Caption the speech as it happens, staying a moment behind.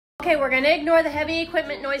Okay, we're gonna ignore the heavy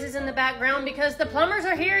equipment noises in the background because the plumbers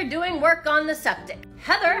are here doing work on the septic.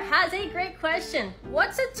 Heather has a great question.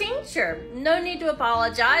 What's a tincture? No need to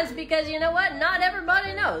apologize because you know what? Not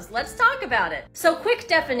everybody knows. Let's talk about it. So quick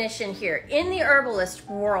definition here. In the herbalist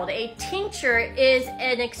world, a tincture is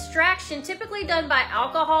an extraction typically done by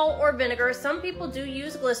alcohol or vinegar. Some people do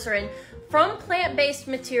use glycerin from plant-based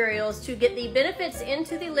materials to get the benefits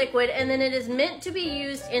into the liquid, and then it is meant to be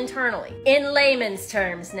used internally. In layman's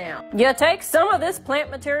terms now. You take some of this plant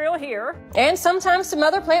material here, and sometimes some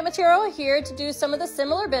other plant material here to do some of the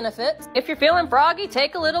similar benefits. If you're feeling froggy,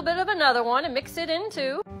 take a little bit of another one and mix it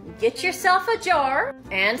into. Get yourself a jar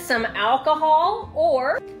and some alcohol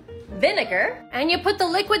or vinegar, and you put the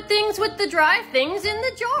liquid things with the dry things in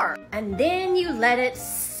the jar. And then you let it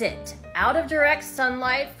sit out of direct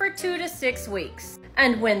sunlight for 2 to 6 weeks.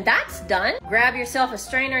 And when that's done, grab yourself a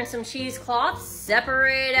strainer and some cheesecloth,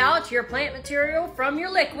 separate out your plant material from your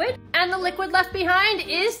liquid, and the liquid left behind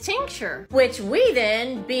is tincture, which we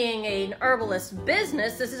then, being an herbalist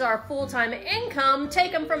business, this is our full-time income,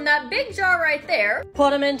 take them from that big jar right there,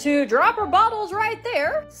 put them into dropper bottles right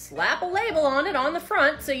there, slap a label on it on the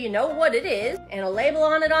front so you know what it is, and a label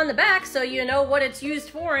on it on the back so you know what it's used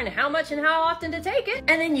for and how much and how often to take it,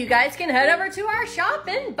 and then you guys can head over to our shop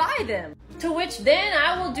and buy them. To which then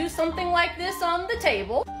I will do something like this on the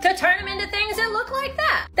table to turn them into things that look like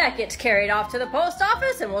that. That gets carried off to the post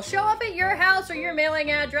office and will show up at your house or your mailing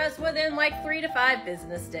address within like 3 to 5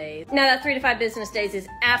 business days. Now that 3 to 5 business days is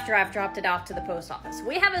after I've dropped it off to the post office.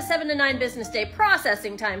 We have a 7 to 9 business day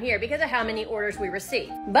processing time here because of how many orders we receive.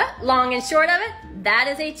 But long and short of it, that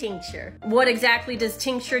is a tincture. What exactly does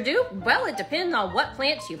tincture do? Well, it depends on what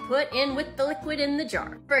plants you put in with the liquid in the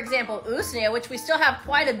jar. For example, usnea, which we still have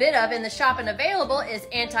quite a bit of in the shop and available, is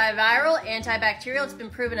antiviral, antibacterial. It's been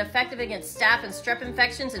proven effective against staph and strep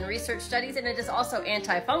infections in research studies, and it is also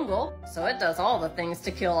antifungal. So it does all the things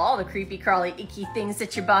to kill all the creepy, crawly, icky things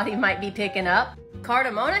that your body might be picking up.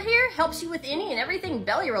 Cardamona here helps you with any and everything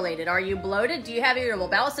belly related. Are you bloated? Do you have irritable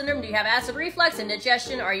bowel syndrome? Do you have acid reflux,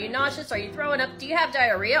 indigestion? Are you nauseous? Are you throwing up? Do you have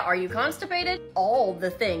diarrhea? Are you constipated? All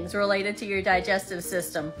the things related to your digestive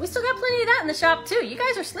system. We still got plenty of that in the shop too. You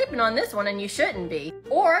guys are sleeping on this one and you shouldn't be.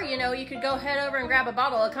 Or, you know, you could go head over and grab a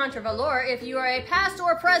bottle of Contravalor if you are a past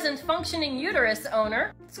or present functioning uterus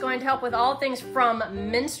owner. It's going to help with all things from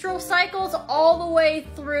menstrual cycles all the way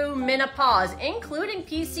through menopause, including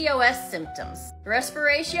PCOS symptoms.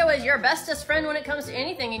 Respiratio is your bestest friend when it comes to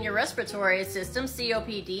anything in your respiratory system.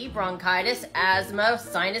 COPD, bronchitis, asthma,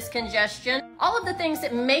 sinus congestion, all of the things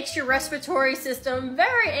that makes your respiratory system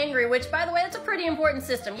very angry, which, by the way, that's a pretty important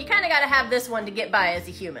system. You kind of got to have this one to get by as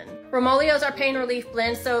a human. Romolio is our pain relief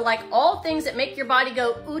blend, so like all things that make your body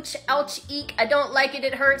go, ooch, ouch, eek, I don't like it,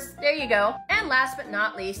 it hurts, there you go. And last but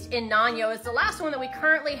not least, Inagno is the last one that we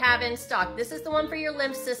currently have in stock. This is the one for your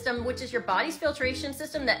lymph system, which is your body's filtration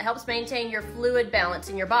system that helps maintain your fluid balance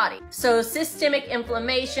in your body. So systemic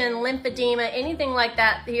inflammation, lymphedema, anything like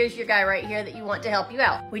that, here's your guy right here that you want to help you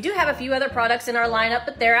out. We do have a few other products in our lineup,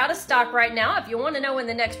 but they're out of stock right now. If you want to know when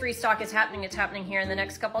the next restock is happening, it's happening here in the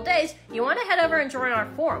next couple days. You want to head over and join our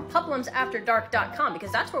forum, puplumsafterdark.com,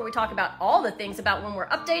 because that's where we talk about all the things about when we're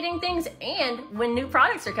updating things and when new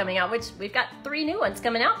products are coming out, which we've got 3 new ones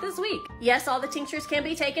coming out this week. Yes, all the tinctures can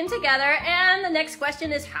be taken together, and the next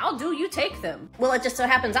question is, how do you take them? Well, it just so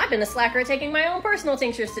happens I've been a slacker at taking my own personal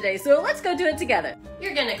tinctures today, so let's go do it together.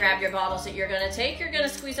 You're gonna grab your bottles that you're gonna take. You're gonna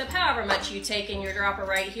squeeze up however much you take in your dropper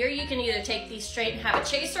right here. You can either take these straight and have a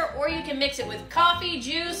chaser, or you can mix it with coffee,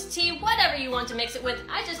 juice, tea, whatever you want to mix it with.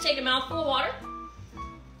 I just take a mouthful of water.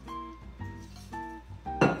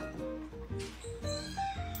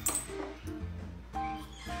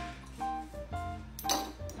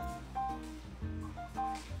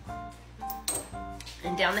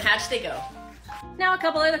 And down the hatch they go. Now, a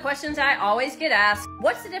couple other questions I always get asked.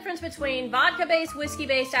 What's the difference between vodka-based,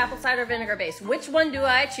 whiskey-based, apple cider vinegar-based? Which one do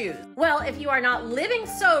I choose? Well, if you are not living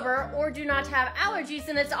sober or do not have allergies,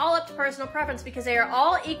 then it's all up to personal preference because they are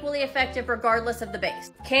all equally effective regardless of the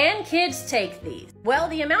base. Can kids take these? Well,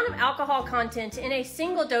 the amount of alcohol content in a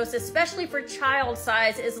single dose, especially for child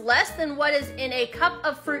size, is less than what is in a cup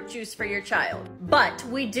of fruit juice for your child. But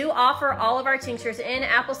we do offer all of our tinctures in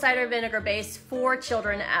apple cider vinegar base for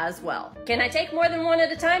children as well. Can I take more than one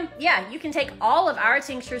at a time? Yeah, you can take all of our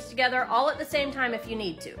tinctures together all at the same time if you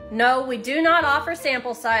need to. No, we do not offer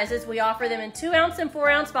sample sizes. We offer them in 2-ounce and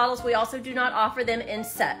 4-ounce bottles. We also do not offer them in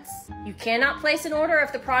sets. You cannot place an order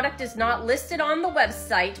if the product is not listed on the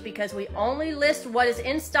website, because we only list what is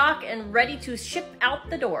in stock and ready to ship out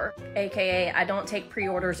the door. AKA, I don't take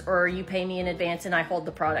pre-orders or you pay me in advance and I hold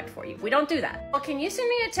the product for you. We don't do that. Well, can you send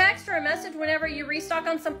me a text or a message whenever you restock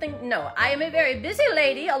on something? No, I am a very busy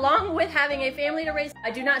lady, along with having a family to raise.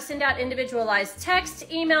 I do not send out individualized text,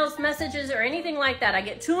 emails, messages, or anything like that. I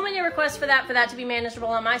get too many requests for that to be manageable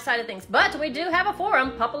on my side of things. But we do have a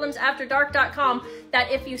forum, puppleumsafterdark.com,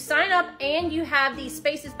 that if you sign up and you have the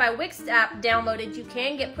Spaces by Wix app downloaded, you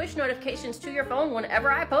can get push notifications to your phone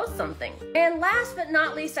whenever I post something. And last but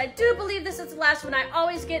not least, I do believe this is the last one. I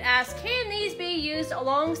always get asked, can these be used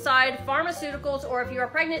alongside pharmaceuticals or if you are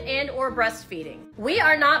pregnant and or breastfeeding? We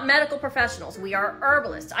are not medical professionals. We are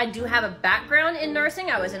herbalists. I do have a background in nursing.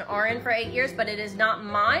 I was an RN for 8 years, but it is not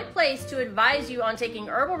my place to advise you on taking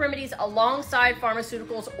herbal remedies alongside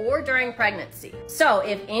pharmaceuticals or during pregnancy. So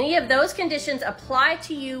if any of those conditions apply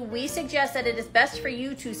to you, we suggest that it is best for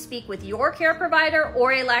you to speak with your care provider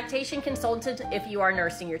or a lactation consultant if you are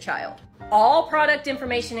nursing your child. All product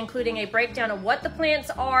information, including a breakdown of what the plants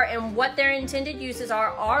are and what their intended uses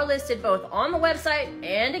are listed both on the website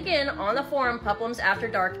and again on the forum,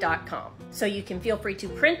 puppleumsafterdark.com. So you can feel free to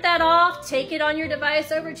print that off, take it on your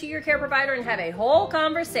device over to your care provider and have a whole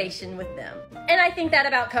conversation with them. And I think that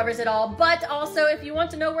about covers it all. But also, if you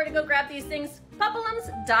want to know where to go grab these things,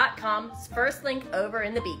 puppleums.com's first link over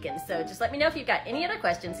in the beacon. So just let me know if you've got any other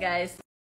questions, guys.